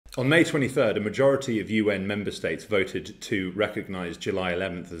On May 23rd, a majority of UN member states voted to recognise July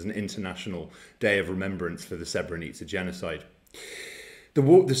 11th as an international day of remembrance for the Srebrenica genocide.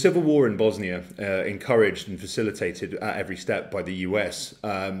 The civil war in Bosnia, encouraged and facilitated at every step by the US,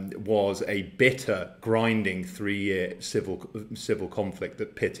 was a bitter, grinding 3-year civil conflict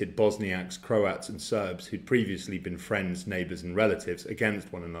that pitted Bosniaks, Croats and Serbs who'd previously been friends, neighbours and relatives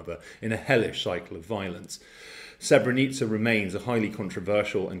against one another in a hellish cycle of violence. Srebrenica remains a highly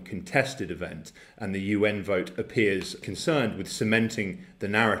controversial and contested event, and the UN vote appears concerned with cementing the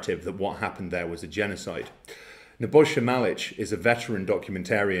narrative that what happened there was a genocide. Nebojša Malić is a veteran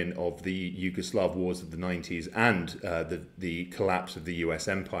documentarian of the Yugoslav wars of the 90s and the collapse of the US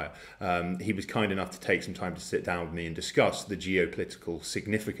empire. He was kind enough to take some time to sit down with me and discuss the geopolitical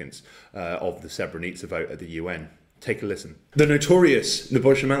significance of the Srebrenica vote at the UN. Take a listen. The notorious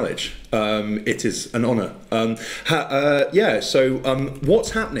Nebojša Malić. It is an honour. What's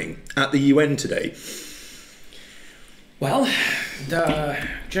happening at the UN today? Well, the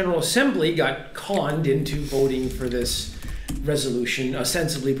General Assembly got conned into voting for this resolution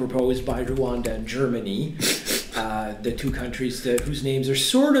ostensibly proposed by Rwanda and Germany, the two countries whose names are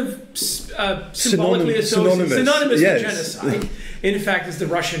sort of symbolically synonymous with genocide. In fact, as the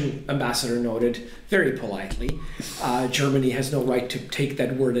Russian ambassador noted very politely, Germany has no right to take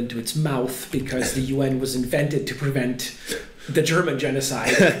that word into its mouth because the UN was invented to prevent the German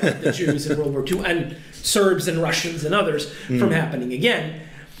genocide of the Jews in World War II and Serbs and Russians and others from happening again.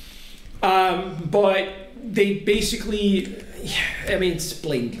 But they basically, I mean, it's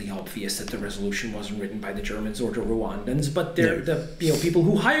blatantly obvious that the resolution wasn't written by the Germans or the Rwandans, but they're the people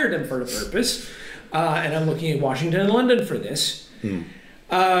who hired them for the purpose. And I'm looking at Washington and London for this. And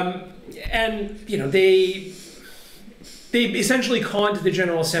they essentially conned the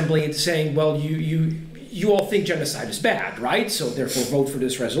General Assembly into saying, well, you all think genocide is bad, right? So therefore vote for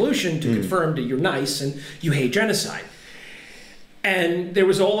this resolution to confirm that you're nice and you hate genocide. And there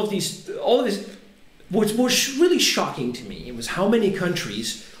was all of this. What was really shocking to me was how many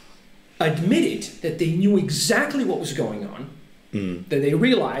countries admitted that they knew exactly what was going on, that they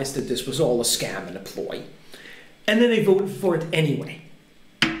realized that this was all a scam and a ploy, and then they voted for it anyway.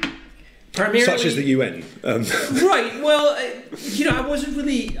 Primarily, such as the UN. Right. Well,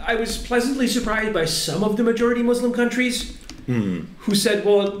 I was pleasantly surprised by some of the majority Muslim countries who said,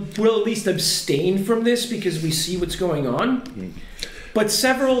 well, we'll at least abstain from this because we see what's going on. But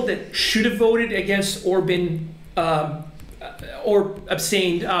several that should have voted against or been or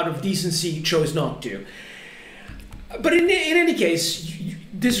abstained out of decency chose not to. But in any case,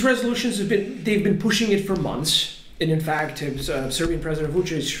 these resolutions they've been pushing it for months. And in fact, Serbian President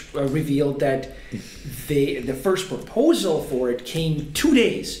Vučić revealed that the first proposal for it came 2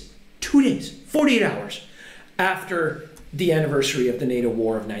 days, 48 hours after the anniversary of the NATO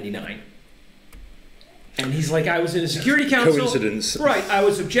war of '99. And he's like, I was in a Security Council. Coincidence. Right, I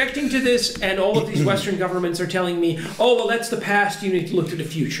was objecting to this, and all of these Western governments are telling me, oh, well, that's the past, you need to look to the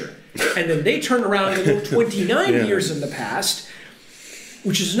future. And then they turn around and look 29 years in the past,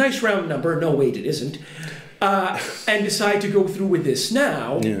 which is a nice round number. No, wait, it isn't. And decide to go through with this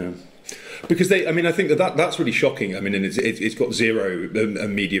now. Yeah. Because I think that's really shocking. I mean, and it's got zero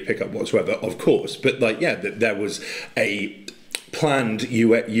media pickup whatsoever, of course. But there was a planned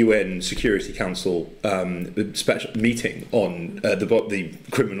UN Security Council special meeting on the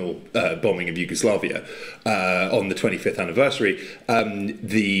criminal bombing of Yugoslavia on the 25th anniversary.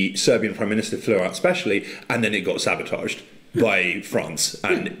 The Serbian Prime Minister flew out specially, and then it got sabotaged by France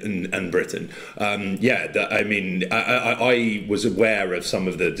and Britain. I was aware of some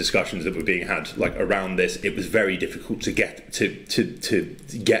of the discussions that were being had around this. It was very difficult to get to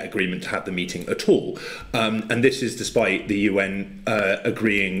get agreement to have the meeting at all. And this is despite the UN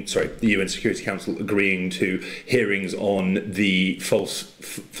the UN Security Council agreeing to hearings on the false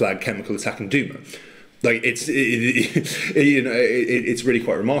flag chemical attack in Duma. It's really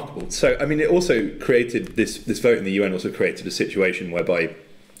quite remarkable. So I mean, it also created this vote in the UN also created a situation whereby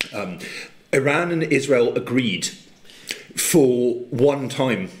Iran and Israel agreed for one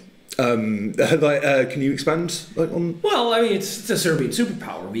time. Can you expand on? Well, I mean, it's a Serbian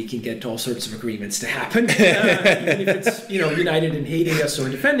superpower. We can get all sorts of agreements to happen, even if it's united in hating us or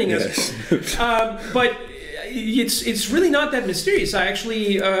defending us. But it's really not that mysterious. I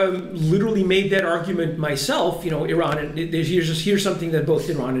actually literally made that argument myself. Iran and here's something that both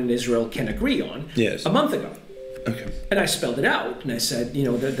Iran and Israel can agree on. Yes. A month ago. Okay. And I spelled it out, and I said,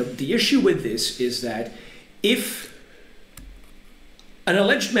 the issue with this is that if an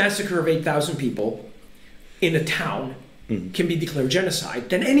alleged massacre of 8,000 people in a town can be declared genocide,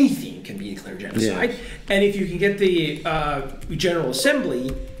 then anything can be declared genocide. Yeah. And if you can get the General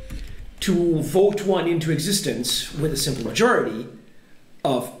Assembly to vote one into existence with a simple majority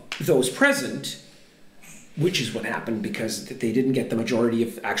of those present, which is what happened because they didn't get the majority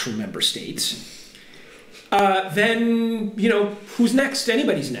of actual member states, then, you know, who's next?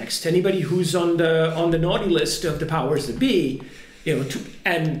 Anybody's next. Anybody who's on the naughty list of the powers that be, you know,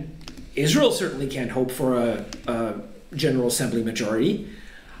 and Israel certainly can't hope for a General Assembly majority.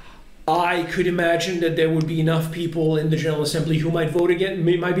 I could imagine that there would be enough people in the General Assembly who might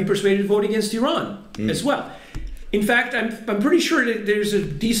be persuaded to vote against Iran as well. In fact, I'm pretty sure that there's a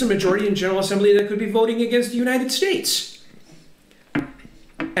decent majority in General Assembly that could be voting against the United States.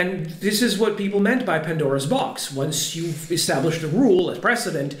 And this is what people meant by Pandora's box. Once you've established a rule, a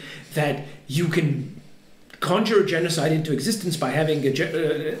precedent, that you can conjure genocide into existence by having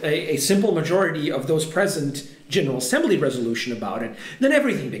a simple majority of those present General Assembly resolution about it, then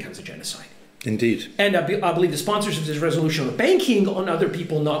everything becomes a genocide. Indeed. And I believe the sponsors of this resolution are banking on other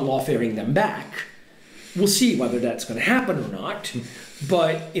people not lawfaring them back. We'll see whether that's going to happen or not.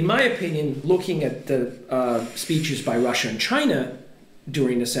 But in my opinion, looking at the speeches by Russia and China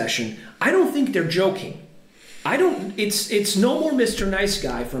during the session, I don't think they're joking. It's no more Mr. Nice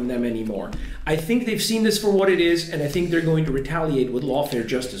Guy from them anymore. I think they've seen this for what it is, and I think they're going to retaliate with lawfare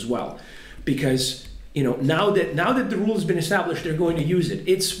just as well. Because, you know, now that the rule has been established, they're going to use it.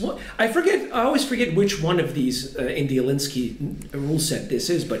 I always forget which one of these in the Alinsky rule set this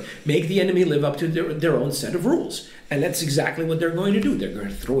is, but make the enemy live up to their own set of rules. And that's exactly what they're going to do. They're going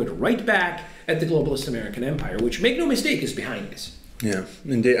to throw it right back at the globalist American empire, which, make no mistake, is behind this. Yeah,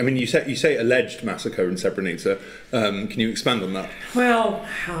 indeed. I mean, you say alleged massacre in Srebrenica. Can you expand on that? Well,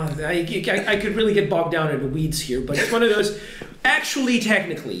 I could really get bogged down in the weeds here, but it's one of those. Actually,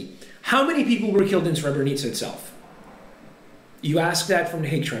 technically, how many people were killed in Srebrenica itself? You ask that from the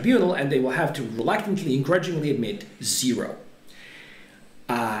Hague Tribunal, and they will have to reluctantly and grudgingly admit 0.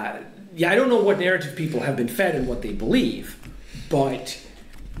 I don't know what narrative people have been fed and what they believe, but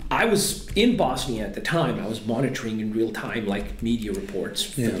I was in Bosnia at the time. I was monitoring in real time, like media reports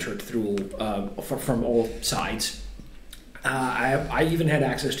filtered through from all sides. I even had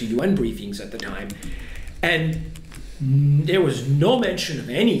access to UN briefings at the time, and there was no mention of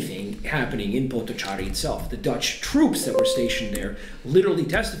anything happening in Potocari itself. The Dutch troops that were stationed there literally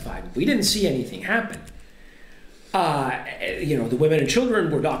testified, we didn't see anything happen. You know, the women and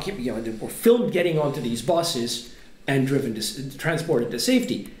children were they were filmed getting onto these buses and transported to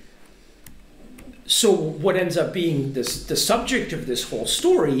safety. So what ends up being the subject of this whole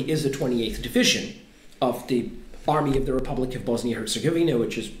story is the 28th Division of the Army of the Republic of Bosnia-Herzegovina,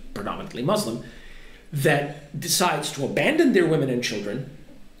 which is predominantly Muslim, that decides to abandon their women and children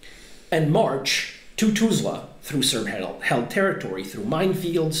and march to Tuzla through Serb-held territory, through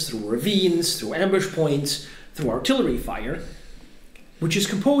minefields, through ravines, through ambush points, through artillery fire, which is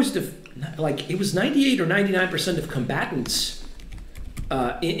composed of, like, it was 98 or 99% of combatants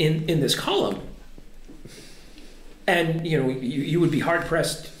in this column. And, you know, you would be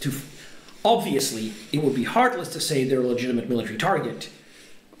hard-pressed to... Obviously, it would be heartless to say they're a legitimate military target,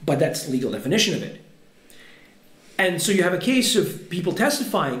 but that's the legal definition of it. And so you have a case of people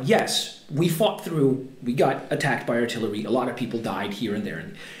testifying, yes, we fought through, we got attacked by artillery, a lot of people died here and there.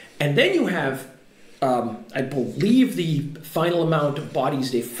 And then you have, I believe the final amount of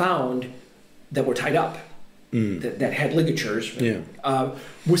bodies they found that were tied up, that had ligatures,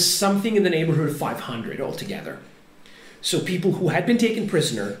 was something in the neighborhood of 500 altogether. So people who had been taken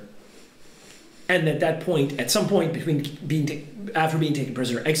prisoner, and at some point after being taken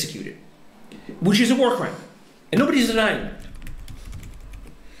prisoner, executed, which is a war crime, and nobody's denying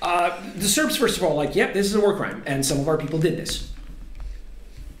that. The Serbs, first of all, like, yep, this is a war crime, and some of our people did this.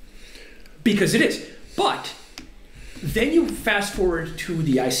 Because it is. But then you fast forward to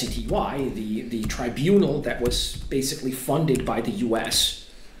the ICTY, the tribunal that was basically funded by the US.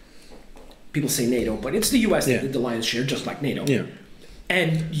 People say NATO, but it's the US that did the lion's share, just like NATO. Yeah.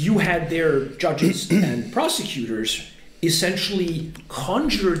 And you had their judges and prosecutors essentially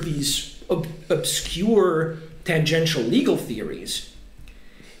conjure these obscure tangential legal theories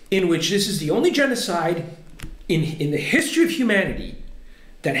in which this is the only genocide in the history of humanity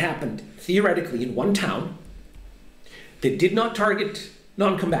that happened theoretically in one town, that did not target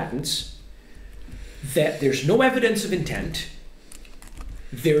non-combatants, that there's no evidence of intent,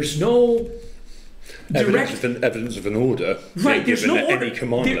 there's no evidence of an order. Right, there's no order. Any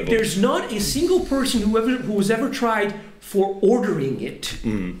command level. There's not a single person who was ever tried for ordering it.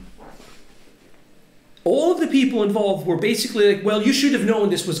 All of the people involved were basically like, well, you should have known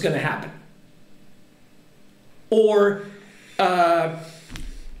this was going to happen. Or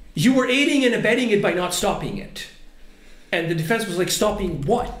you were aiding and abetting it by not stopping it. And the defense was like, stopping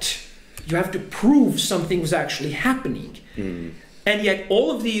what? You have to prove something was actually happening. And yet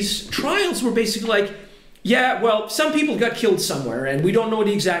all of these trials were basically like, yeah, well, some people got killed somewhere and we don't know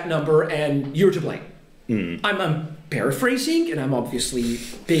the exact number and you're to blame. I'm paraphrasing, and I'm obviously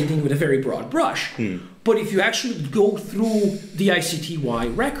painting with a very broad brush. But if you actually go through the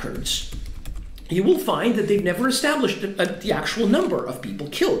ICTY records, you will find that they've never established the actual number of people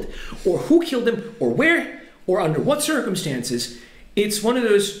killed, or who killed them, or where, or under what circumstances. It's one of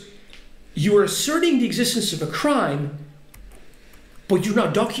those, you are asserting the existence of a crime, but you're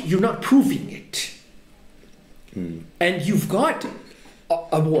not proving it. And you've got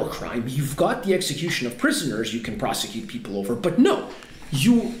a war crime, you've got the execution of prisoners you can prosecute people over, but no,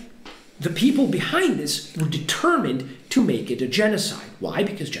 the people behind this were determined to make it a genocide. Why?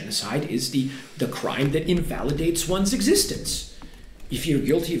 Because genocide is the crime that invalidates one's existence. If you're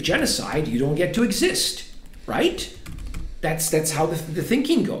guilty of genocide, you don't get to exist, right? That's how the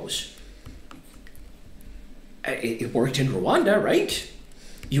thinking goes. It worked in Rwanda, right?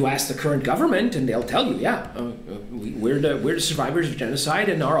 You ask the current government and they'll tell you, yeah, we're the survivors of genocide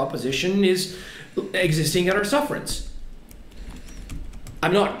and our opposition is existing at our sufferance.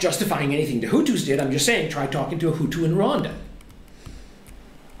 I'm not justifying anything the Hutus did, I'm just saying try talking to a Hutu in Rwanda.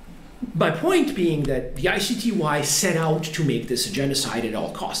 My point being that the ICTY set out to make this a genocide at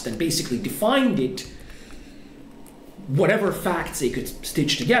all costs and basically defined it, whatever facts they could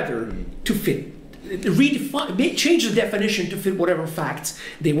stitch together to fit, change the definition to fit whatever facts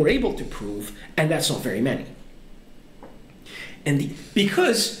they were able to prove, and that's not very many. And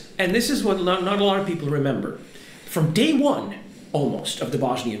this is what not a lot of people remember, from day one, almost, of the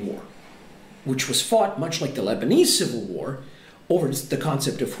Bosnian War, which was fought much like the Lebanese Civil War, over the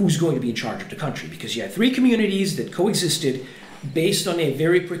concept of who's going to be in charge of the country, because you had three communities that coexisted based on a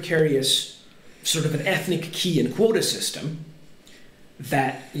very precarious sort of an ethnic key and quota system,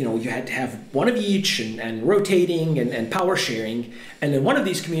 that, you know, you had to have one of each and rotating and power sharing. And then one of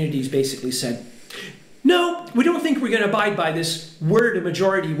these communities basically said, no, we don't think we're going to abide by this. We're the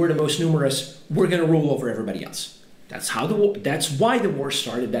majority, we're the most numerous, we're going to rule over everybody else. That's why the war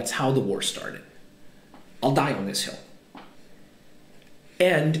started, that's how the war started. I'll die on this hill.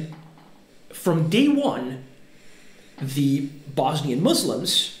 And from day one, the Bosnian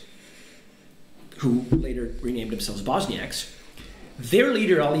Muslims, who later renamed themselves Bosniaks, their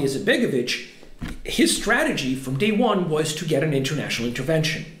leader, Ali Izetbegovic, his strategy from day one was to get an international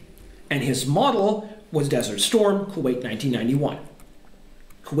intervention. And his model was Desert Storm, Kuwait 1991.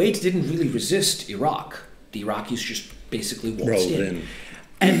 Kuwait didn't really resist Iraq. The Iraqis just basically waltzed in.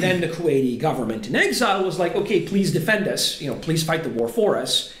 And then the Kuwaiti government in exile was like, okay, please defend us, you know, please fight the war for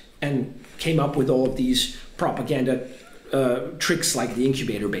us, and came up with all of these propaganda tricks like the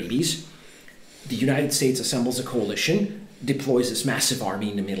incubator babies. The United States assembles a coalition, deploys this massive army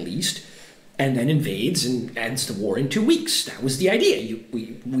in the Middle East, and then invades and ends the war in 2 weeks. That was the idea.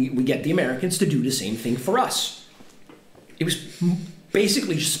 We get the Americans to do the same thing for us. It was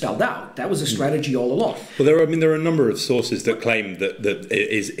basically just spelled out. That was a strategy all along. Well, there are a number of sources that claim that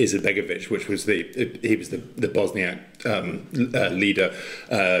Izetbegovic, which was he was the Bosniak leader,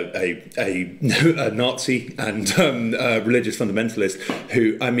 a Nazi and religious fundamentalist.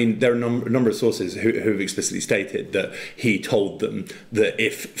 Who, I mean, there are a number of sources who have explicitly stated that he told them that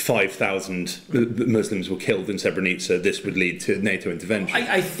if 5,000 Muslims were killed in Srebrenica, this would lead to NATO intervention.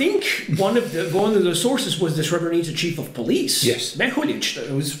 I think one of the sources was the Srebrenica chief of police. Yes.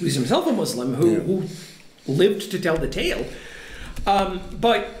 Who was himself a Muslim, who lived to tell the tale.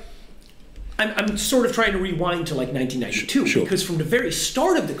 But I'm sort of trying to rewind to like 1992, sure. Because from the very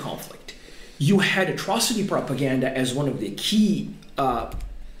start of the conflict, you had atrocity propaganda as one of the key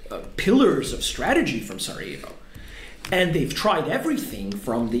pillars of strategy from Sarajevo. And they've tried everything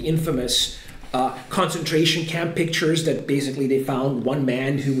from the infamous concentration camp pictures that basically they found one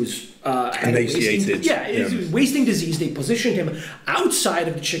man who was emaciated. Wasting disease. They positioned him outside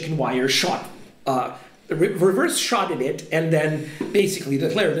of the chicken wire, reverse shotted it, and then basically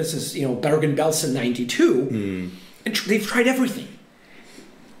declared this is, you know, Bergen-Belsen 92. And they've tried everything.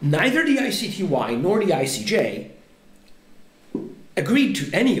 Neither the ICTY nor the ICJ agreed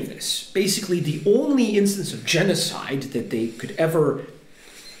to any of this. Basically, the only instance of genocide that they could ever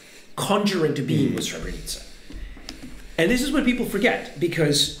conjure into being was Srebrenica. And this is what people forget,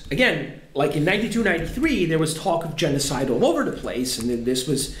 because, again, like in 92, 93, there was talk of genocide all over the place, and this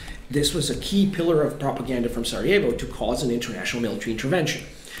was a key pillar of propaganda from Sarajevo to cause an international military intervention.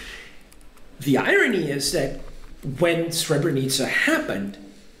 The irony is that when Srebrenica happened,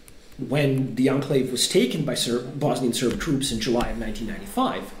 when the enclave was taken by Bosnian Serb troops in July of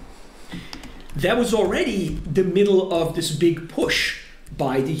 1995, that was already the middle of this big push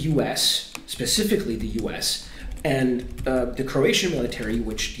by the US, specifically the US, and the Croatian military,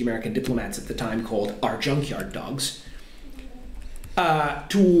 which the American diplomats at the time called our junkyard dogs,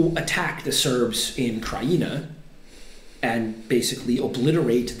 to attack the Serbs in Krajina and basically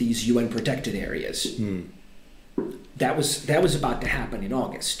obliterate these UN protected areas. That was about to happen in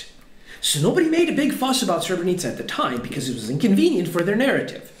August. So nobody made a big fuss about Srebrenica at the time because it was inconvenient for their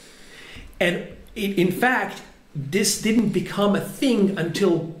narrative. And in fact, this didn't become a thing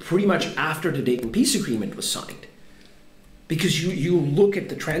until pretty much after the Dayton Peace Agreement was signed. Because you look at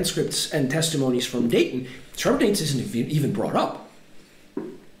the transcripts and testimonies from Dayton, Srebrenica isn't even brought up.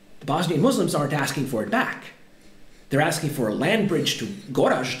 The Bosnian Muslims aren't asking for it back. They're asking for a land bridge to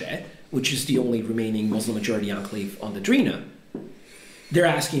Gorazde, which is the only remaining Muslim majority enclave on the Drina. They're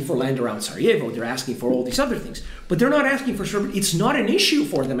asking for land around Sarajevo. They're asking for all these other things. But they're not asking for Srebrenica. It's not an issue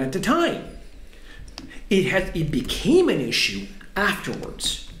for them at the time. It became an issue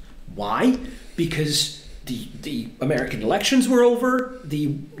afterwards. Why? Because the American elections were over. The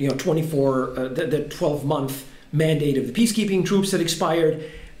 12-month mandate of the peacekeeping troops had expired.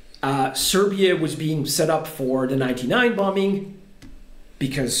 Serbia was being set up for the '99 bombing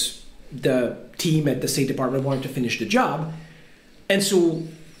because the team at the State Department wanted to finish the job. And so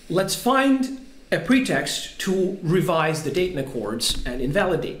let's find a pretext to revise the Dayton Accords and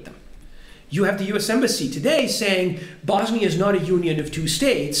invalidate them. You have the US Embassy today saying Bosnia is not a union of two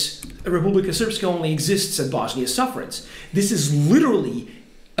states. Republika Srpska only exists at Bosnia's sufferance. This is literally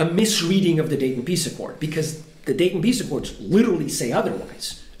a misreading of the Dayton Peace Accord because the Dayton Peace Accords literally say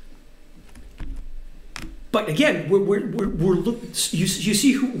otherwise. But again, you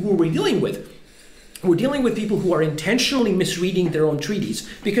see who we're dealing with. We're dealing with people who are intentionally misreading their own treaties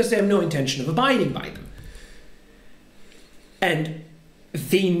because they have no intention of abiding by them. And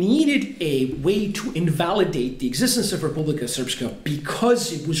they needed a way to invalidate the existence of Republika Srpska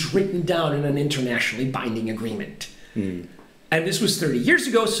because it was written down in an internationally binding agreement. And this was 30 years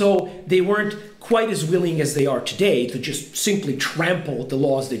ago, so they weren't quite as willing as they are today to just simply trample the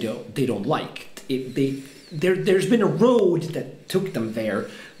laws they don't like. There's been a road that took them there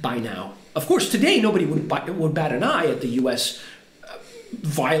by now. Of course, today nobody would bat an eye at the US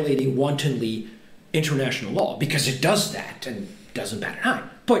violating wantonly international law because it does that and doesn't bat an eye.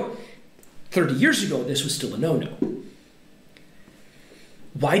 But 30 years ago, this was still a no-no.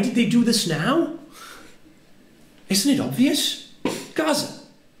 Why did they do this now? Isn't it obvious? Gaza.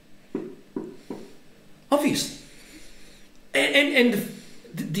 Obviously. And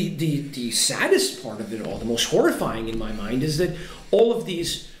the saddest part of it all, the most horrifying in my mind, is that all of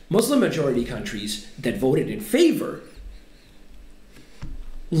these Muslim majority countries that voted in favor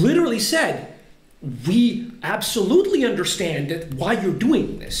literally said, we absolutely understand that why you're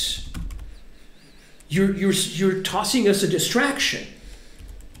doing this. You're tossing us a distraction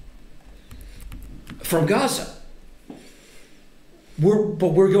from Gaza.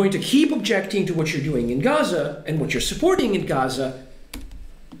 But we're going to keep objecting to what you're doing in Gaza and what you're supporting in Gaza,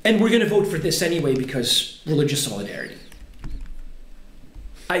 and we're going to vote for this anyway because religious solidarity.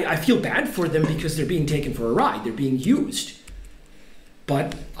 I feel bad for them because they're being taken for a ride. They're being used.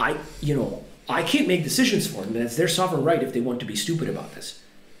 But I can't make decisions for them, and it's their sovereign right if they want to be stupid about this.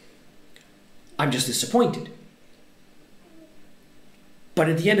 I'm just disappointed. But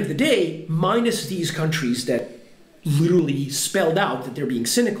at the end of the day, minus these countries that literally spelled out that they're being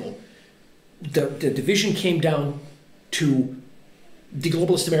cynical, the division came down to the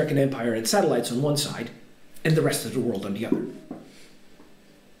globalist American empire and satellites on one side, and the rest of the world on the other.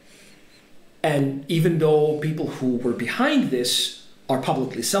 And even though people who were behind this are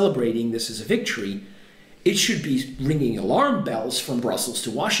publicly celebrating this as a victory, it should be ringing alarm bells from Brussels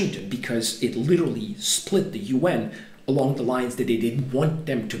to Washington because it literally split the UN along the lines that they didn't want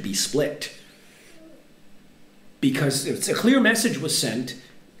them to be split. Because it's a clear message was sent,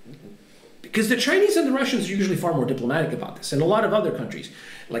 because the Chinese and the Russians are usually far more diplomatic about this, and a lot of other countries,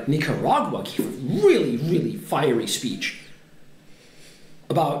 like Nicaragua, gave a really, really fiery speech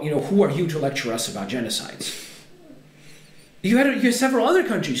about, who are you to lecture us about genocides? You had several other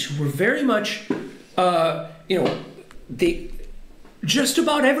countries who were very much, just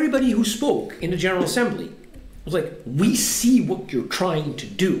about everybody who spoke in the General Assembly was like, we see what you're trying to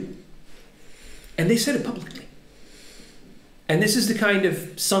do. And they said it publicly. And this is the kind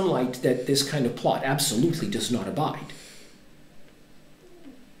of sunlight that this kind of plot absolutely does not abide.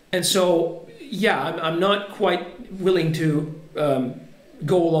 And so, yeah, I'm not quite willing to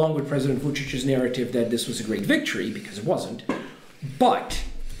go along with President Vucic's narrative that this was a great victory, because it wasn't. But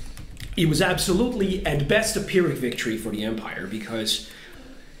it was absolutely, at best, a Pyrrhic victory for the empire, because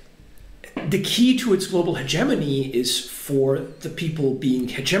the key to its global hegemony is for the people being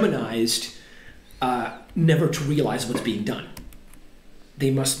hegemonized never to realize what's being done.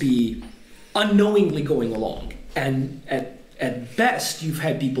 They must be unknowingly going along. And at best, you've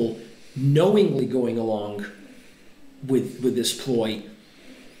had people knowingly going along with this ploy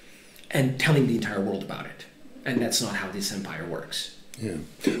and telling the entire world about it. And that's not how this empire works. Yeah.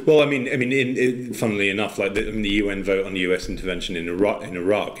 Well, I mean, funnily enough, like the UN vote on U.S. intervention in Iraq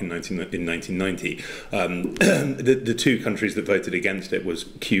in 1990, the two countries that voted against it was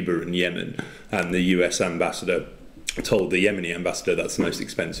Cuba and Yemen, and the U.S. ambassador told the Yemeni ambassador that's the most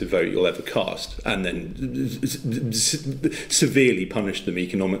expensive vote you'll ever cast, and then severely punished them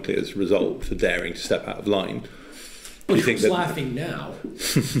economically as a result for daring to step out of line. But who's laughing now,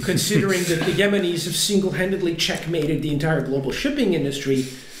 considering that the Yemenis have single-handedly checkmated the entire global shipping industry,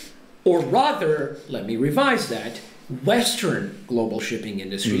 or rather, let me revise that, Western global shipping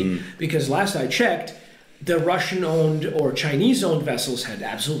industry, because last I checked, the Russian-owned or Chinese-owned vessels had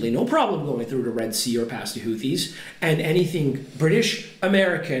absolutely no problem going through the Red Sea or past the Houthis, and anything British,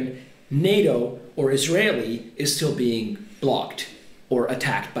 American, NATO, or Israeli is still being blocked or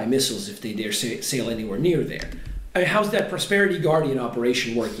attacked by missiles if they dare sail anywhere near there. I mean, how's that Prosperity Guardian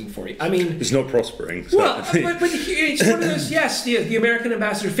operation working for you? I mean, it's not prospering. So. Well, but it's one of those. Yes, the American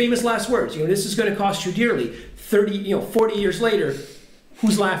ambassador, famous last words. This is going to cost you dearly. 40 years later,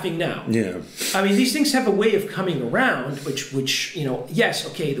 who's laughing now? Yeah. I mean, these things have a way of coming around, which yes,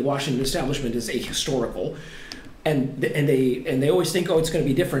 okay, the Washington establishment is ahistorical, and they always think, oh, it's going to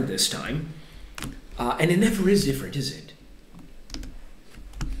be different this time, and it never is different, is it?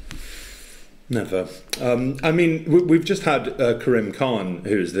 Never. I mean, we've just had Karim Khan,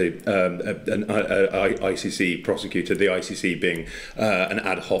 who's the an ICC prosecutor, the ICC being an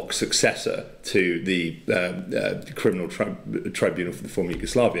ad hoc successor to the Criminal Tribunal for the former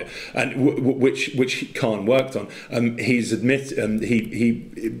Yugoslavia, and which Khan worked on. He's admitted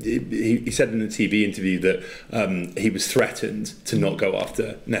he said in a TV interview that he was threatened to not go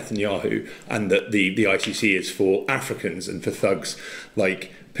after Netanyahu, and that the ICC is for Africans and for thugs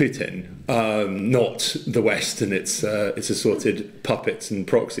like Putin, not the West and its assorted puppets and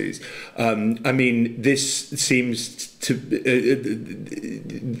proxies. I mean, this seems to be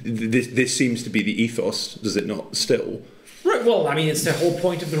the ethos, does it not? Still, right. Well, I mean, it's the whole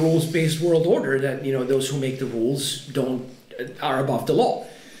point of the rules-based world order that those who make the rules are above the law.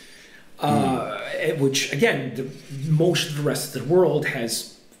 Which again, most of the rest of the world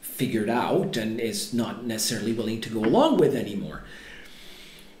has figured out and is not necessarily willing to go along with anymore.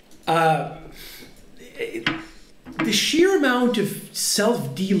 The sheer amount of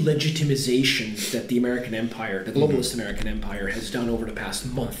self-delegitimization that the American empire, the globalist American empire, has done over the past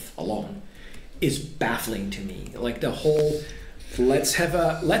month alone is baffling to me. Like the whole, let's put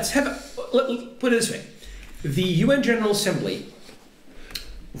it this way. The UN General Assembly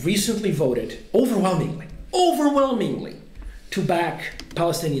recently voted overwhelmingly to back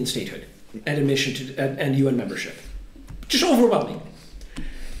Palestinian statehood and admission to and UN membership. Just overwhelmingly.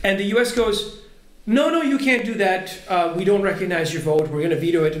 And the U.S. goes, no, you can't do that. We don't recognize your vote. We're going to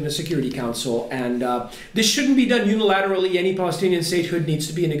veto it in the Security Council. And this shouldn't be done unilaterally. Any Palestinian statehood needs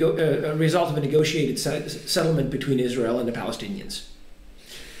to be a result of a negotiated settlement between Israel and the Palestinians.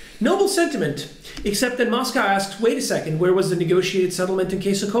 Noble sentiment, except that Moscow asks, wait a second, where was the negotiated settlement in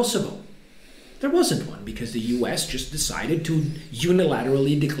case of Kosovo? There wasn't one because the U.S. just decided to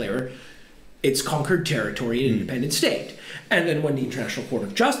unilaterally declare its conquered territory an independent state. And then when the International Court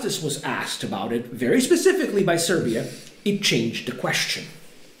of Justice was asked about it, very specifically by Serbia, it changed the question.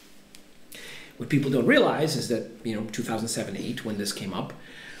 What people don't realize is that, 2007-8, when this came up,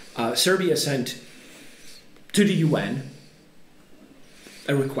 Serbia sent to the UN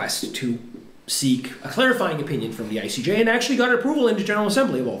a request to seek a clarifying opinion from the ICJ and actually got approval in the General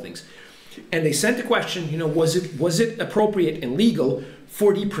Assembly of all things. And they sent the question, was it appropriate and legal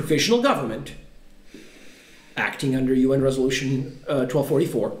for the provisional government acting under UN Resolution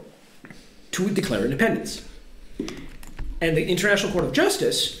 1244 to declare independence? And the International Court of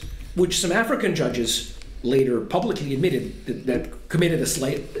Justice, which some African judges later publicly admitted that committed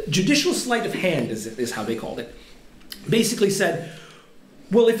a judicial sleight of hand, is how they called it, basically said,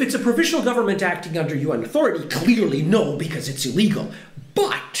 well, if it's a provisional government acting under UN authority, clearly no, because it's illegal.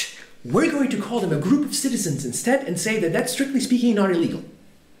 But we're going to call them a group of citizens instead and say that that's strictly speaking not illegal.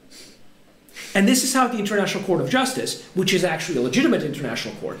 And this is how the International Court of Justice, which is actually a legitimate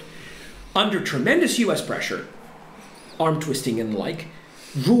international court, under tremendous US pressure, arm twisting and the like,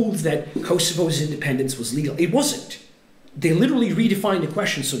 ruled that Kosovo's independence was legal. It wasn't. They literally redefined the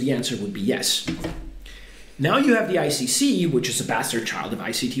question so the answer would be yes. Now you have the ICC, which is a bastard child of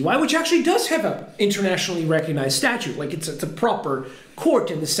ICTY, which actually does have an internationally recognized statute. Like it's a proper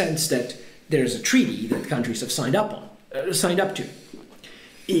court in the sense that there's a treaty that countries have signed up to.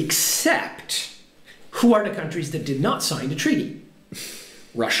 Except, who are the countries that did not sign the treaty?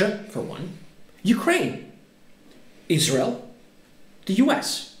 Russia, for one, Ukraine, Israel, the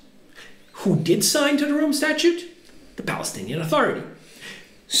US. Who did sign to the Rome Statute? The Palestinian Authority.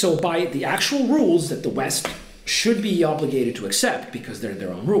 So by the actual rules that the West should be obligated to accept, because they're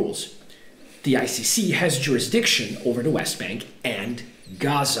their own rules, the ICC has jurisdiction over the West Bank and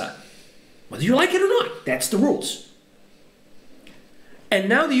Gaza. Whether you like it or not, that's the rules. And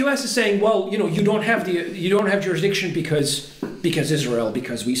now the US is saying, well, you don't have jurisdiction because Israel,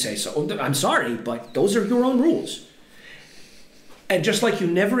 because we say so. I'm sorry, but those are your own rules. And just like you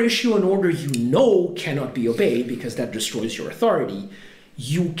never issue an order you know cannot be obeyed because that destroys your authority,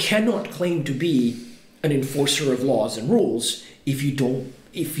 you cannot claim to be an enforcer of laws and rules if you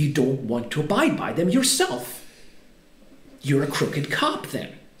don't want to abide by them yourself. You're a crooked cop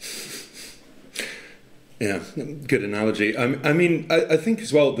then. Yeah, good analogy. I think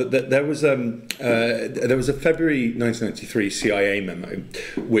as well that there was a February 1993 CIA memo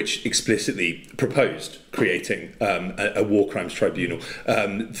which explicitly proposed creating a war crimes tribunal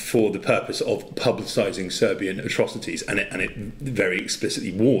for the purpose of publicising Serbian atrocities, and it very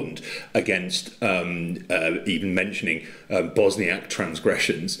explicitly warned against even mentioning Bosniak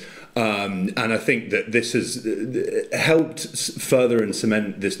transgressions. And I think that this has helped further and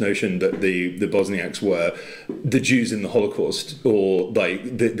cement this notion that the Bosniaks were the Jews in the Holocaust, or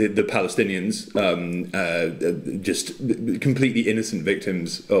like the Palestinians, just completely innocent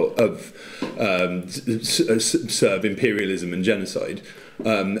victims of Serb imperialism and genocide.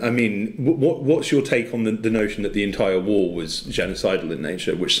 What's your take on the notion that the entire war was genocidal in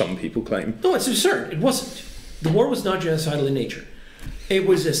nature, which some people claim? No, it's absurd. It wasn't. The war was not genocidal in nature. It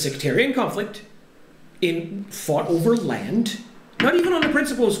was a sectarian conflict fought over land, not even on the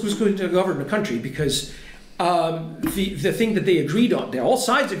principles who's going to govern the country, because the thing that they agreed on, all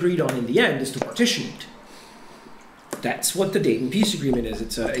sides agreed on in the end, is to partition it. That's what the Dayton Peace Agreement is.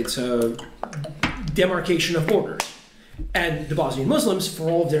 It's a demarcation of borders. And the Bosnian Muslims, for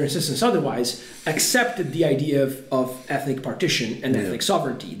all of their insistence otherwise, accepted the idea of ethnic partition and ethnic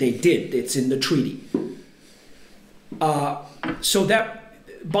sovereignty. They did. It's in the treaty. So that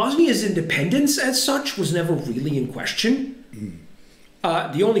Bosnia's independence as such was never really in question.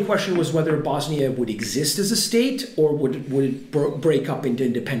 The only question was whether Bosnia would exist as a state or would it break up into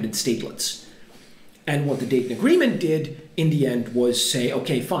independent statelets. And what the Dayton Agreement did in the end was say,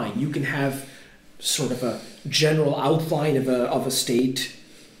 okay, fine, you can have sort of a general outline of a state,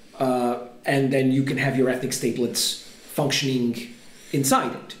 and then you can have your ethnic statelets functioning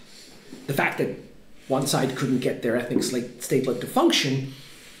inside it. The fact that one side couldn't get their ethnic statelet to function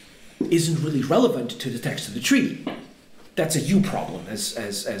isn't really relevant to the text of the treaty. That's a you problem,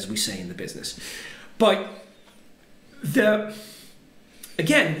 as we say in the business. But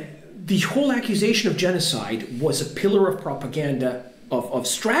again, the whole accusation of genocide was a pillar of propaganda, of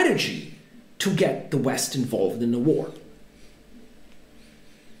strategy to get the West involved in the war.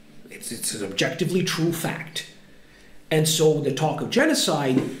 It's an objectively true fact. And so the talk of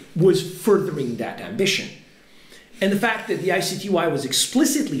genocide was furthering that ambition. And the fact that the ICTY was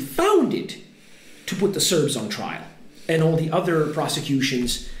explicitly founded to put the Serbs on trial, and all the other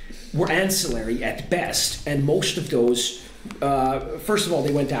prosecutions were ancillary at best, and most of those, first of all,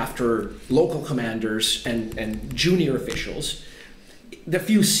 they went after local commanders and junior officials. The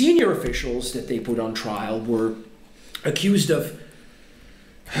few senior officials that they put on trial were accused of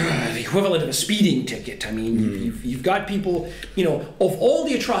the equivalent of a speeding ticket. I mean, you've got people, of all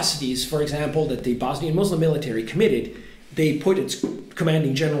the atrocities, for example, that the Bosnian Muslim military committed, they put its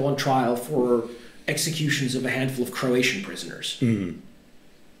commanding general on trial for executions of a handful of Croatian prisoners.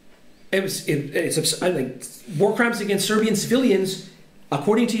 It's I think war crimes against Serbian civilians,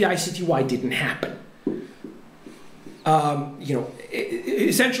 according to the ICTY, didn't happen.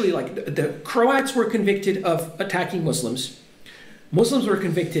 Essentially, like the Croats were convicted of attacking Muslims. Muslims were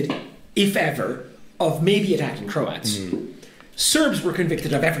convicted, if ever, of maybe attacking Croats. Serbs were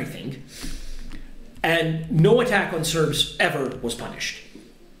convicted of everything, and no attack on Serbs ever was punished.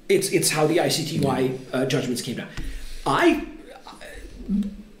 It's how the ICTY judgments came down.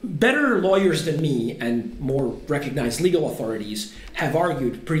 Better lawyers than me and more recognized legal authorities have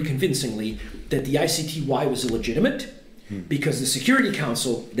argued pretty convincingly that the ICTY was illegitimate because the Security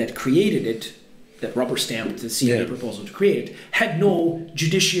Council that created it, that rubber stamped the CIA proposal to create it, had no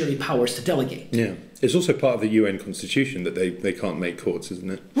judiciary powers to delegate. It's also part of the UN Constitution that they can't make courts,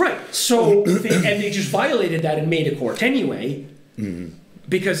 isn't it? Right. So, and they just violated that and made a court anyway,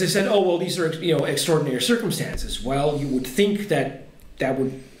 because they said, oh, well, these are, extraordinary circumstances. Well, you would think that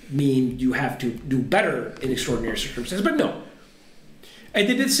would mean you have to do better in extraordinary circumstances, but no. And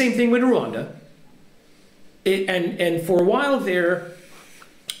they did the same thing with Rwanda. And for a while there,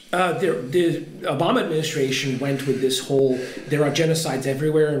 the Obama administration went with this whole, there are genocides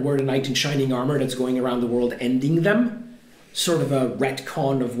everywhere and we're the knight in shining armor that's going around the world ending them. Sort of a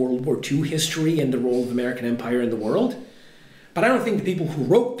retcon of World War II history and the role of the American empire in the world. But I don't think the people who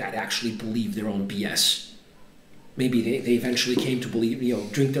wrote that actually believed their own BS. Maybe they eventually came to believe,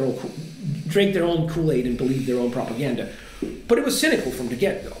 drink their own Kool-Aid and believe their own propaganda. But it was cynical from the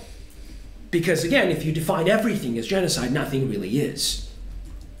get-go. Because again, if you define everything as genocide, nothing really is.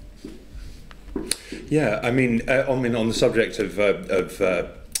 Yeah, I mean, on the subject of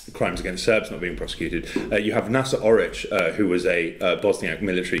crimes against Serbs not being prosecuted, you have Nasser Oric, who was a Bosniak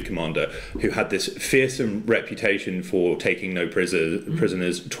military commander who had this fearsome reputation for taking no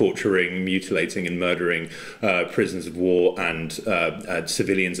prisoners, torturing, mutilating and murdering prisoners of war and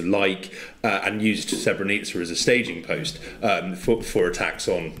civilians alike, and used Srebrenica as a staging post for attacks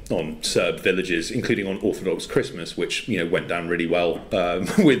on Serb villages, including on Orthodox Christmas, which went down really well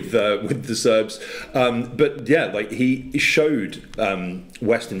with the Serbs. But yeah, like he showed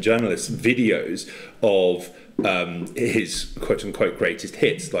Western journalists videos of his quote unquote greatest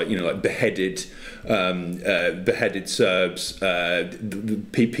hits, like beheaded Serbs,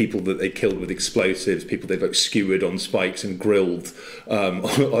 people that they killed with explosives, people they skewered on spikes and grilled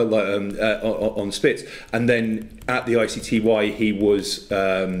on spits. And then at the ICTY he was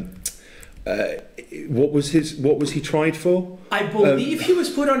what was he tried for? I believe he was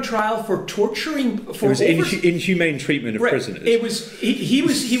put on trial for torturing. It was inhumane treatment of prisoners. It was he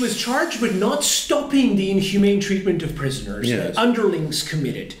was charged with not stopping the inhumane treatment of prisoners that underlings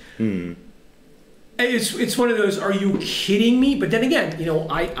committed. It's one of those. Are you kidding me? But then again,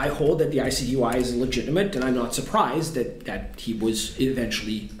 I hold that the ICTY is legitimate, and I'm not surprised that he was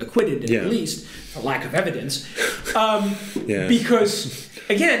eventually acquitted and released for lack of evidence. Because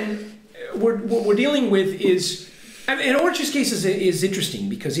again, what we're dealing with is, and Oric's case is interesting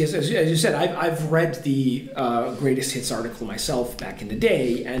because he has, as you said, I've read the Greatest Hits article myself back in the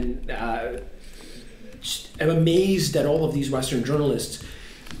day, and I'm amazed that all of these Western journalists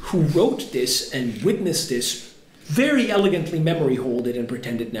who wrote this and witnessed this very elegantly memory hold it and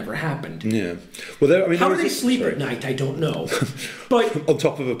pretend it never happened. Yeah. Well, how do they sleep at night? I don't know. But on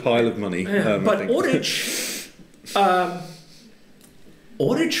top of a pile of money. But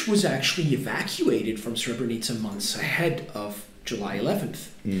Oric was actually evacuated from Srebrenica months ahead of July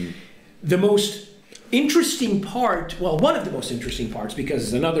 11th. The most interesting part, well, one of the most interesting parts,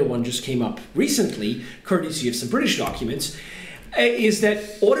 because another one just came up recently, courtesy of some British documents, is that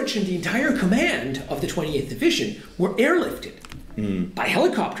Oric and the entire command of the 28th Division were airlifted by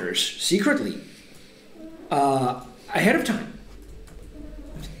helicopters secretly ahead of time.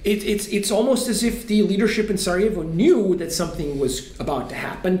 It's almost as if the leadership in Sarajevo knew that something was about to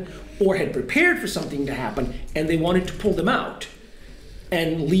happen or had prepared for something to happen, and they wanted to pull them out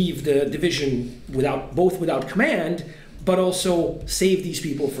and leave the division without command, but also save these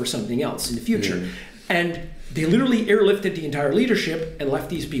people for something else in the future. And they literally airlifted the entire leadership and left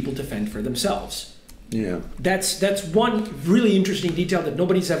these people to fend for themselves. Yeah, that's one really interesting detail that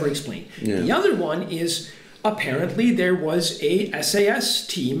nobody's ever explained. The other one is, apparently there was a SAS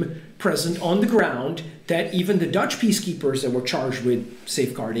team present on the ground that even the Dutch peacekeepers that were charged with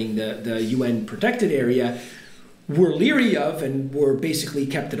safeguarding the UN protected area were leery of and were basically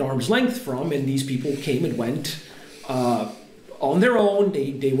kept at arm's length from, and these people came and went on their own.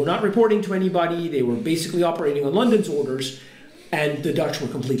 They were not reporting to anybody. They were basically operating on London's orders, and the Dutch were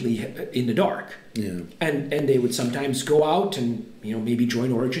completely in the dark. And they would sometimes go out and maybe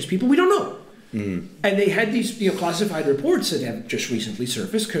join Oric's people. We don't know. And they had these classified reports that have just recently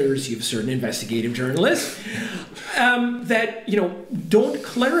surfaced, courtesy of certain investigative journalists, that don't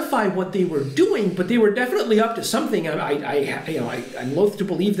clarify what they were doing, but they were definitely up to something. I'm loath to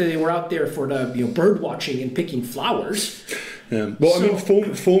believe that they were out there for the bird watching and picking flowers. Well, I mean,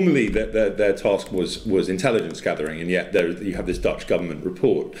 formally, their task was intelligence gathering, and yet you have this Dutch government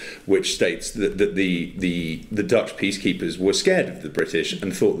report which states that the Dutch peacekeepers were scared of the British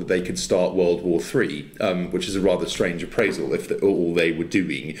and thought that they could start World War III, which is a rather strange appraisal if all they were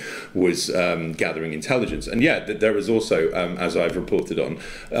doing was gathering intelligence. And yet, there is also, as I've reported on,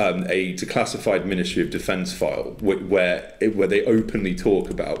 a declassified Ministry of Defence file where they openly talk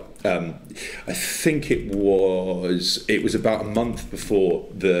about. I think it was about a month before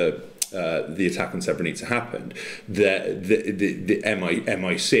the the attack on Srebrenica happened, the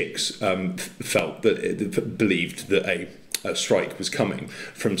MI6 felt that believed that a strike was coming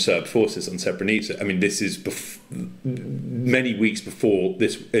from Serb forces on Srebrenica. I mean, this is many weeks before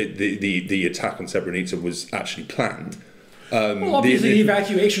this the attack on Srebrenica was actually planned. Well, obviously, the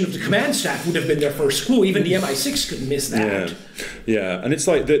evacuation of the command staff would have been their first clue. Even the MI6 couldn't miss that. Yeah, and it's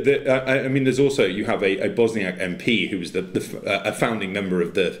like I mean, there's also, you have a Bosniak MP who was a founding member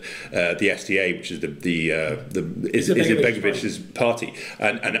of the SDA, which is the Izetbegović's party,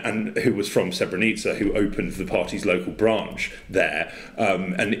 and who was from Srebrenica, who opened the party's local branch there.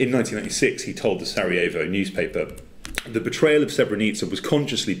 And in 1996, he told the Sarajevo newspaper, "The betrayal of Srebrenica was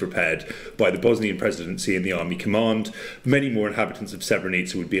consciously prepared by the Bosnian presidency and the army command. Many more inhabitants of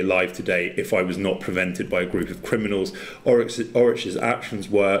Srebrenica would be alive today if I was not prevented by a group of criminals. Oric's actions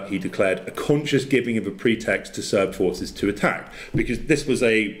were," he declared, "a conscious giving of a pretext to Serb forces to attack," because this was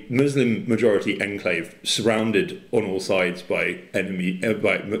a Muslim majority enclave surrounded on all sides by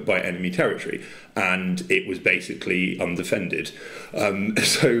enemy territory. And it was basically undefended.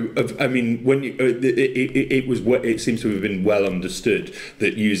 So, I mean, when it seems to have been well understood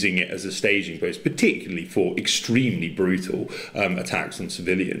that using it as a staging post, particularly for extremely brutal attacks on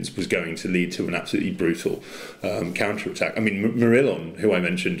civilians, was going to lead to an absolutely brutal counterattack. I mean, Marilon, who I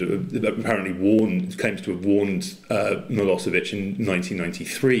mentioned, apparently claims to have warned Milosevic in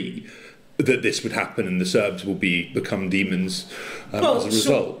 1993 that this would happen and the Serbs will become demons as a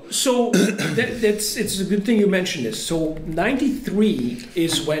result. So it's a good thing you mentioned this. So 93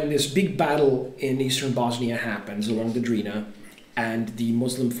 is when this big battle in eastern Bosnia happens along the Drina, and the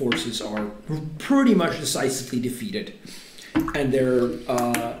Muslim forces are pretty much decisively defeated. And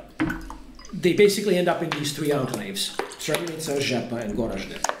they basically end up in these three enclaves, Srebrenica, Žepa, and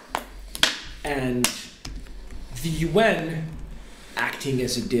Goražde. And the UN, acting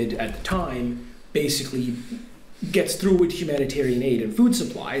as it did at the time, basically gets through with humanitarian aid and food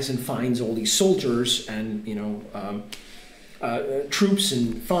supplies and finds all these soldiers and troops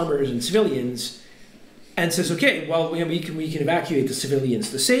and farmers and civilians, and says, okay, well, we can evacuate the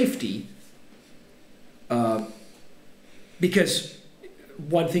civilians to safety, because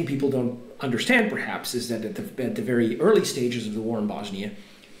one thing people don't understand perhaps is that at the very early stages of the war in Bosnia,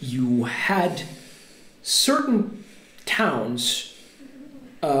 you had certain towns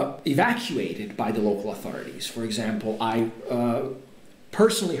evacuated by the local authorities. For example, I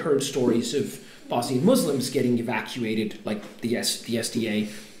personally heard stories of Bosnian Muslims getting evacuated, like the SDA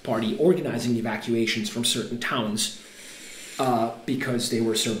party organizing evacuations from certain towns because they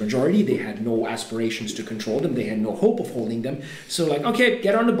were Serb majority. They had no aspirations to control them. They had no hope of holding them. So like, okay,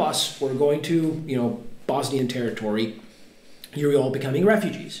 get on the bus. We're going to, Bosnian territory. You're all becoming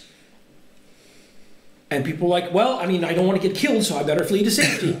refugees. And people were like, well, I mean, I don't want to get killed, so I better flee to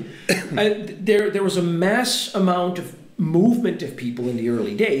safety. There was a mass amount of movement of people in the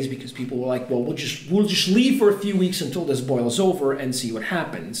early days because people were like, well, we'll just leave for a few weeks until this boils over and see what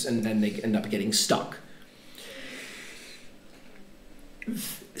happens. And then they end up getting stuck.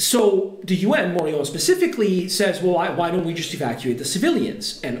 So the UN, Morion specifically, says, well, why don't we just evacuate the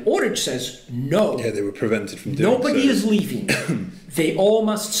civilians? And Oric says, no. Yeah, they were prevented from doing Nobody is leaving. They all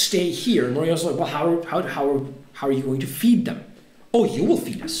must stay here. And Morion's like, well, how are you going to feed them? Oh, you will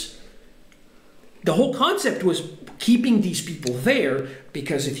feed us. The whole concept was keeping these people there,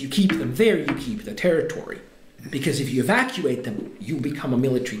 because if you keep them there, you keep the territory. Because if you evacuate them, you become a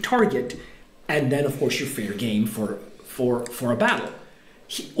military target, and then, of course, you're fair game for a battle.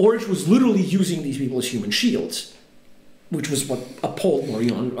 Oric was literally using these people as human shields, which was what appalled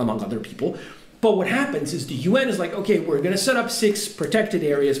Morion, among other people. But what happens is the UN is like, okay, we're going to set up 6 protected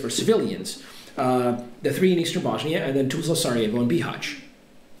areas for civilians, the 3 in eastern Bosnia, and then Tuzla, Sarajevo, and Bihać.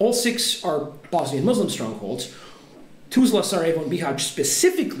 All 6 are Bosnian Muslim strongholds. Tuzla, Sarajevo, and Bihać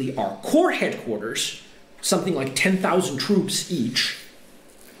specifically are core headquarters, something like 10,000 troops each.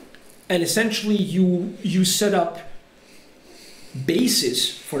 And essentially you set up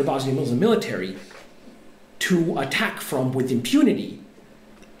bases for the Bosnian Muslim military to attack from with impunity.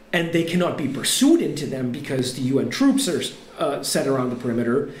 And they cannot be pursued into them because the UN troops are set around the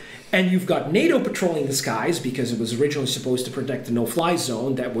perimeter. And you've got NATO patrolling the skies because it was originally supposed to protect the no-fly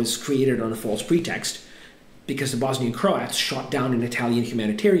zone that was created on a false pretext because the Bosnian Croats shot down an Italian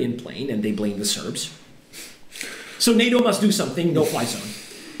humanitarian plane and they blamed the Serbs. So NATO must do something, no-fly zone.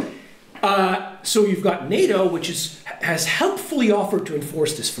 So you've got NATO, which has helpfully offered to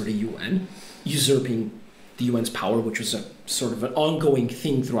enforce this for the UN, usurping the UN's power, which was a sort of an ongoing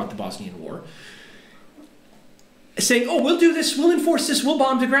thing throughout the Bosnian War, saying, oh, we'll do this, we'll enforce this, we'll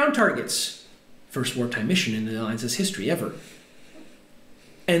bomb the ground targets. First wartime mission in the Alliance's history ever.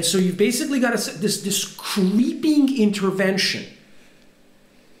 And so you've basically got this creeping intervention.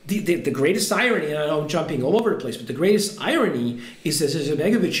 The greatest irony, and I know I'm jumping all over the place, but the greatest irony is that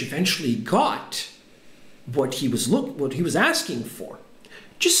Izetbegovic eventually got what he was asking for,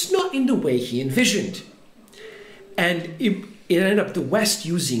 just not in the way he envisioned. And it ended up the West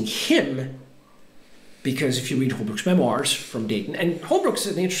using him, because if you read Holbrook's memoirs from Dayton, and Holbrook was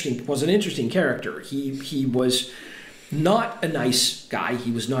an interesting character. He was not a nice guy.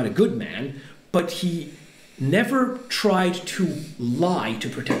 He was not a good man, but he never tried to lie to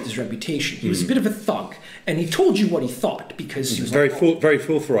protect his reputation. He was a bit of a thug, and he told you what he thought because he was very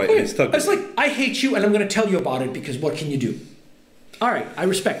forthright in his thug. It's like, I hate you, and I'm going to tell you about it because what can you do? All right, I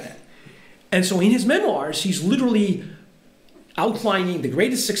respect that. And so in his memoirs, he's literally outlining the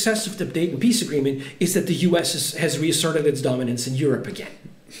greatest success of the Dayton Peace Agreement is that the U.S. has reasserted its dominance in Europe again.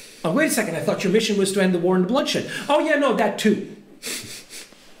 Oh, wait a second, I thought your mission was to end the war and the bloodshed. Oh yeah, no, that too.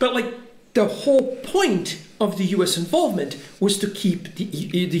 But like, the whole point of the U.S. involvement was to keep the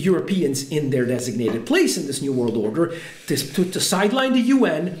Europeans in their designated place in this new world order, to sideline the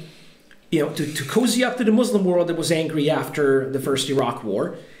UN, to cozy up to the Muslim world that was angry after the first Iraq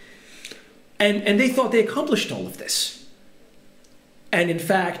war. And they thought they accomplished all of this. And in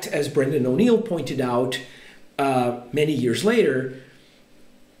fact, as Brendan O'Neill pointed out many years later,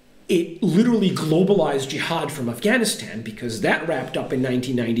 it literally globalized jihad from Afghanistan, because that wrapped up in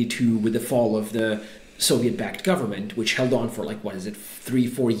 1992 with the fall of the Soviet-backed government, which held on for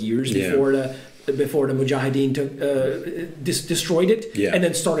 3-4 years before the Mujahideen destroyed it, and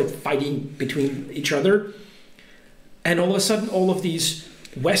then started fighting between each other. And all of a sudden, all of these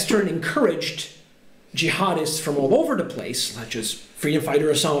Western encouraged jihadists from all over the place, such as freedom fighter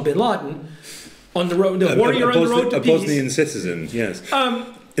Osama bin Laden, on the road, the warrior on the road to peace. A Bosnian citizen, yes.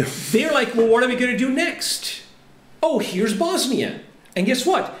 They're like, well, what are we going to do next? Oh, here's Bosnia. And guess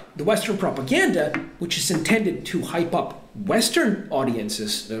what? The Western propaganda, which is intended to hype up Western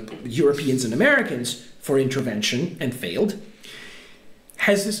audiences, Europeans and Americans, for intervention, and failed,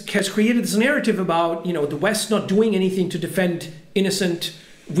 has created this narrative about, the West not doing anything to defend innocent,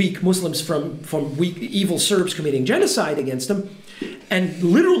 weak Muslims from weak, evil Serbs committing genocide against them, and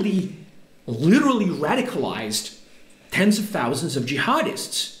literally radicalized tens of thousands of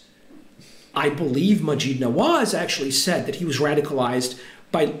jihadists. I believe Majid Nawaz actually said that he was radicalized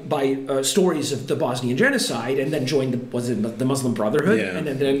by stories of the Bosnian genocide, and then joined the Muslim Brotherhood, and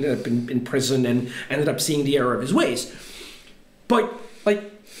then ended up in prison and ended up seeing the error of his ways. But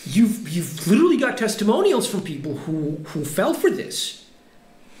you've literally got testimonials from people who fell for this.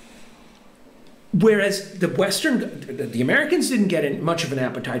 Whereas the Americans didn't get much of an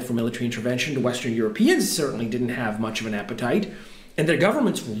appetite for military intervention. The Western Europeans certainly didn't have much of an appetite. And their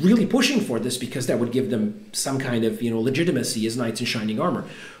governments were really pushing for this because that would give them some kind of, legitimacy as knights in shining armor.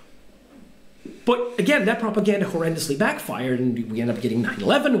 But again, that propaganda horrendously backfired, and we ended up getting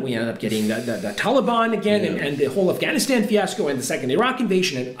 9/11, we ended up getting the Taliban again, and the whole Afghanistan fiasco, and the second Iraq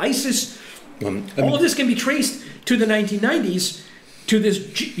invasion, and ISIS. All of this can be traced to the 1990s, to this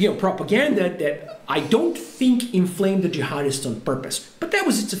propaganda that I don't think inflamed the jihadists on purpose, but that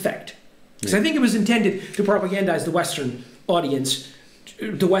was its effect. Because I think it was intended to propagandize the Western audience,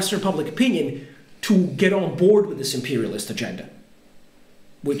 the Western public opinion, to get on board with this imperialist agenda,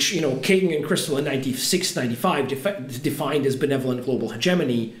 which Kagan and Crystal in 96, 95 defined as benevolent global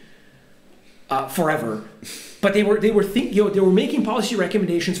hegemony forever. But they were making policy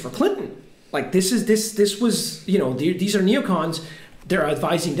recommendations for Clinton. Like this was these are neocons. They're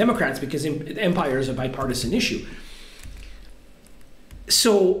advising Democrats because empire is a bipartisan issue.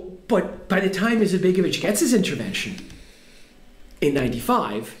 So, but by the time Izetbegovic gets his intervention in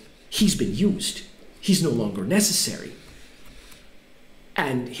 95, he's been used. He's no longer necessary.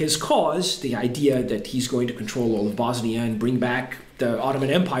 And his cause, the idea that he's going to control all of Bosnia and bring back the Ottoman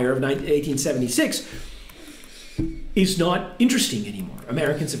Empire of 1876, is not interesting anymore.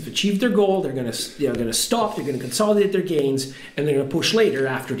 Americans have achieved their goal. They're going to stop. They're going to consolidate their gains, and they're going to push later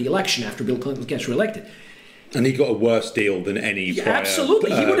after the election, after Bill Clinton gets reelected. And he got a worse deal than any prior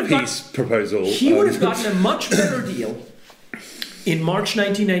peace proposal. He would have gotten a much better deal in March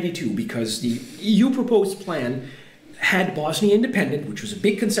 1992, because the EU proposed plan had Bosnia independent, which was a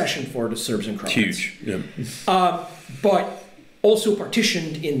big concession for the Serbs and Croats. Huge, yeah. But also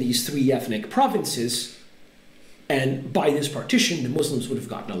partitioned in these 3 ethnic provinces. And by this partition, the Muslims would have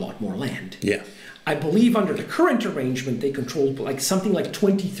gotten a lot more land. Yeah. I believe under the current arrangement, they controlled something like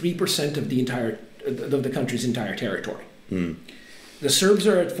 23% of the country's entire territory. The Serbs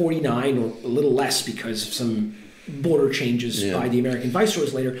are at 49, or a little less because of some border changes by the American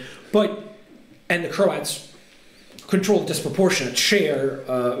viceroys later. And the Croats control a disproportionate share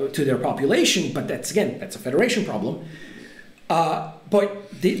to their population, but that's a federation problem.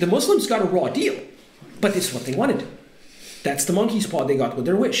 But the Muslims got a raw deal, but this is what they wanted. That's the monkey's paw they got with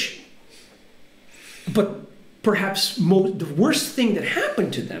their wish. But perhaps the worst thing that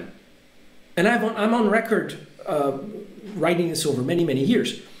happened to them, and I'm on record writing this over many, many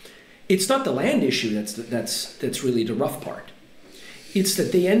years, it's not the land issue that's really the rough part. It's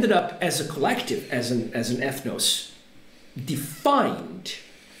that they ended up as a collective, as an ethnos, defined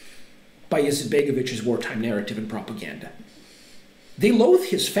by Izetbegović's wartime narrative and propaganda. They loathe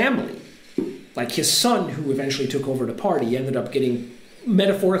his family. Like his son, who eventually took over the party, ended up getting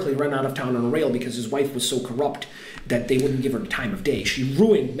metaphorically run out of town on a rail because his wife was so corrupt that they wouldn't give her the time of day. She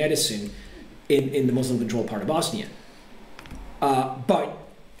ruined medicine in the Muslim-controlled part of Bosnia. But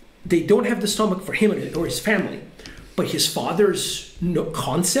they don't have the stomach for him or his family. But his father's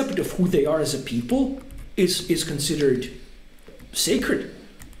concept of who they are as a people is considered sacred.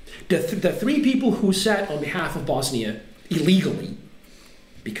 The three people who sat on behalf of Bosnia illegally,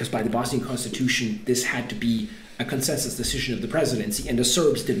 because by the Bosnian constitution this had to be a consensus decision of the presidency, and the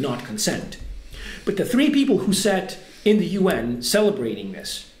Serbs did not consent. But the three people who sat in the UN celebrating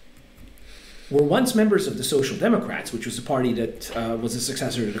this were once members of the Social Democrats, which was a party that was a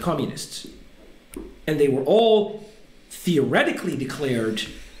successor to the Communists. And they were all theoretically declared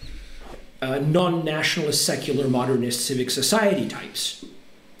non-nationalist, secular, modernist, civic society types.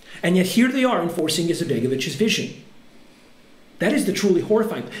 And yet here they are enforcing Izetbegović's vision. That is the truly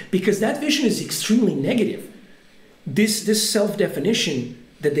horrifying, because that vision is extremely negative. This self-definition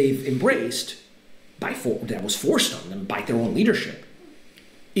that they've embraced, that was forced on them by their own leadership,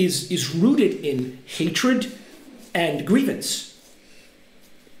 is rooted in hatred and grievance.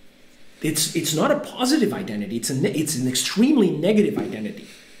 It's not a positive identity. It's an extremely negative identity.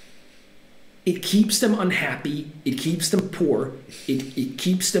 It keeps them unhappy. It keeps them poor. It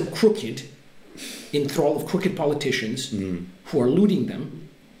keeps them crooked, in thrall of crooked politicians who are looting them.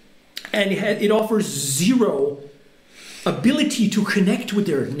 And it offers zero ability to connect with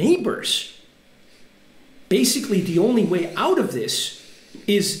their neighbors. Basically, the only way out of this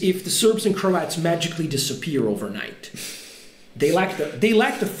is if the Serbs and Croats magically disappear overnight. They lack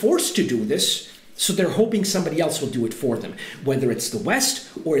the force to do this, so they're hoping somebody else will do it for them, whether it's the West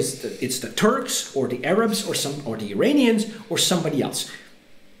or it's the Turks or the Arabs or the Iranians or somebody else.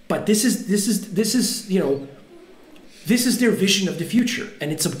 But this is their vision of the future,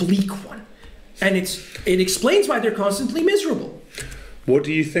 and it's a bleak one, and it explains why they're constantly miserable. What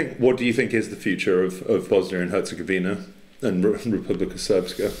do you think is the future of Bosnia and Herzegovina and Republika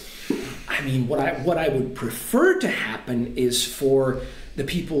Srpska? I mean, what I would prefer to happen is for the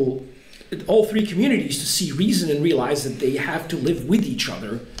people, all three communities, to see reason and realize that they have to live with each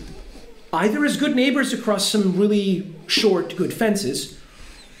other, either as good neighbors across some really short, good fences,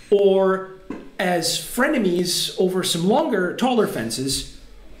 or as frenemies over some longer, taller fences,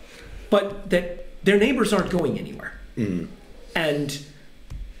 but that their neighbors aren't going anywhere. And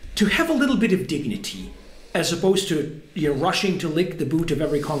to have a little bit of dignity, as opposed to rushing to lick the boot of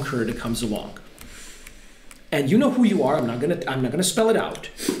every conqueror that comes along. And you know who you are. I'm not gonna spell it out,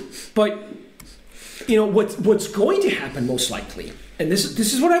 but what's going to happen most likely, and this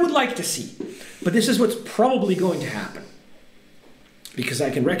is what I would like to see, but this is what's probably going to happen, because I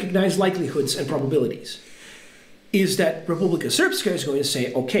can recognize likelihoods and probabilities, is that Republika Srpska is going to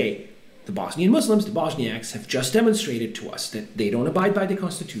say, okay, the Bosnian Muslims, the Bosniaks, have just demonstrated to us that they don't abide by the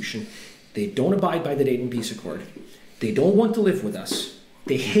constitution. They don't abide by the Dayton Peace Accord. They don't want to live with us.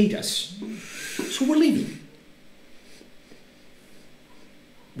 They hate us. So we're leaving.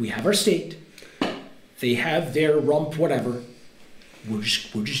 We have our state. They have their rump, whatever. We're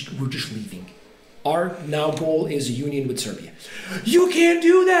just leaving. Our now goal is a union with Serbia. You can't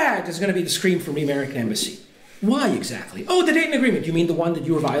do that! Is going to be the scream from the American embassy. Why exactly? Oh, the Dayton Agreement. You mean the one that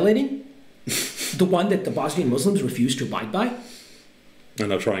you were violating? The one that the Bosnian Muslims refused to abide by?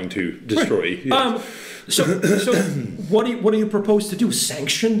 And are trying to destroy. Right. Yes. So what do you propose to do?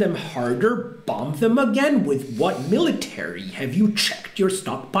 Sanction them harder? Bomb them again? With what military? Have you checked your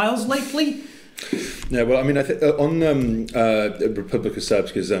stockpiles lately? Yeah, well, I mean, I think on Republika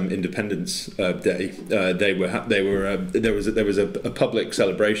Srpska's Independence Day, there was a public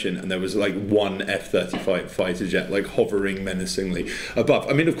celebration, and there was like one F-35 fighter jet like hovering menacingly above.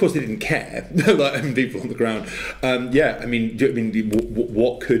 I mean, of course, they didn't care, like people on the ground.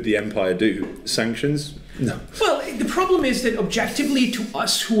 What could the empire do? Sanctions? No. Well, the problem is that objectively, to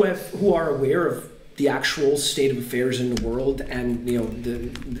us who are aware of the actual state of affairs in the world and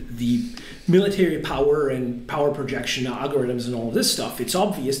the military power and power projection algorithms and all of this stuff, it's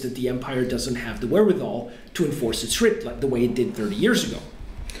obvious that the empire doesn't have the wherewithal to enforce its writ like the way it did 30 years ago.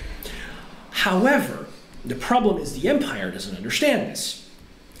 However, the problem is the empire doesn't understand this.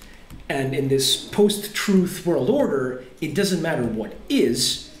 And in this post-truth world order, it doesn't matter what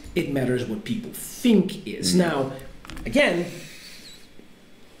is, it matters what people think is. Now, again,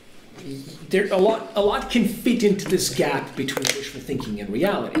 a lot can fit into this gap between wishful thinking and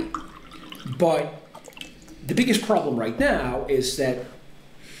reality. But the biggest problem right now is that,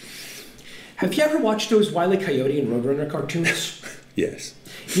 have you ever watched those Wile E. Coyote and Roadrunner cartoons? Yes.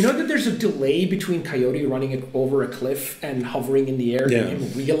 You know that there's a delay between Coyote running over a cliff and hovering in the air and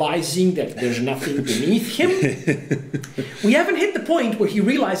him realizing that there's nothing beneath him? We haven't hit the point where he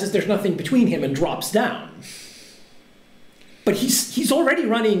realizes there's nothing between him and drops down. But he's already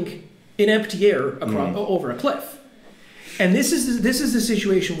running in empty air across, over a cliff. And this is the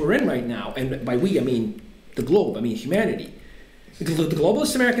situation we're in right now. And by we, I mean the globe, I mean humanity. The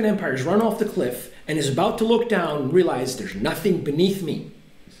globalist American empire has run off the cliff and is about to look down and realize there's nothing beneath me.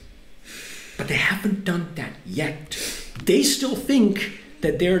 But they haven't done that yet. They still think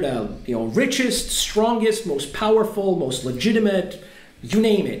that they're the richest, strongest, most powerful, most legitimate, you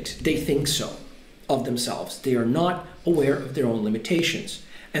name it. They think so of themselves. They are not aware of their own limitations.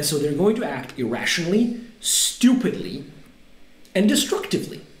 And so they're going to act irrationally, stupidly, and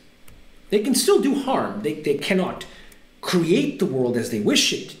destructively. They can still do harm. They cannot create the world as they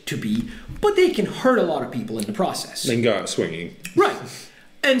wish it to be, but they can hurt a lot of people in the process. Then go out swinging. Right.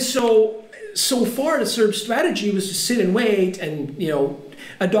 And so far the Serb strategy was to sit and wait and,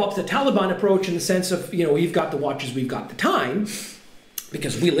 adopt the Taliban approach in the sense of, you've got the watches, we've got the time,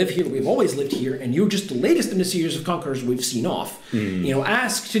 because we live here, we've always lived here, and you're just the latest in the series of conquerors we've seen off.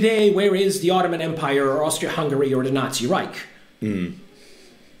 Ask today, where is the Ottoman Empire or Austria-Hungary or the Nazi Reich?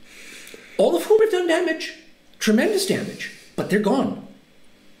 All of whom have done damage, tremendous damage, but they're gone.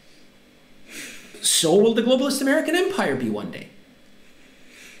 So will the globalist American empire be one day.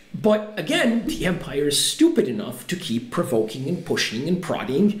 But again, the empire is stupid enough to keep provoking and pushing and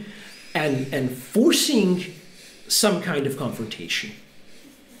prodding and forcing some kind of confrontation.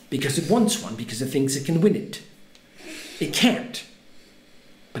 Because it wants one, because it thinks it can win it. It can't.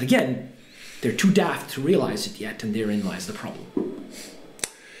 But again, they're too daft to realize it yet, and therein lies the problem.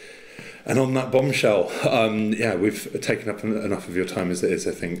 And on that bombshell, we've taken up enough of your time as it is,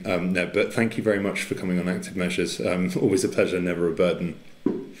 I think. Neb, but thank you very much for coming on Active Measures. Always a pleasure, never a burden.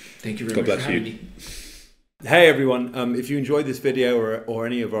 Thank you very much for having me. Hey everyone, if you enjoyed this video or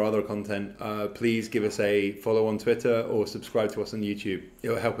any of our other content, please give us a follow on Twitter or subscribe to us on YouTube. It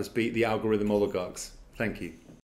will help us beat the algorithm oligarchs. Thank you.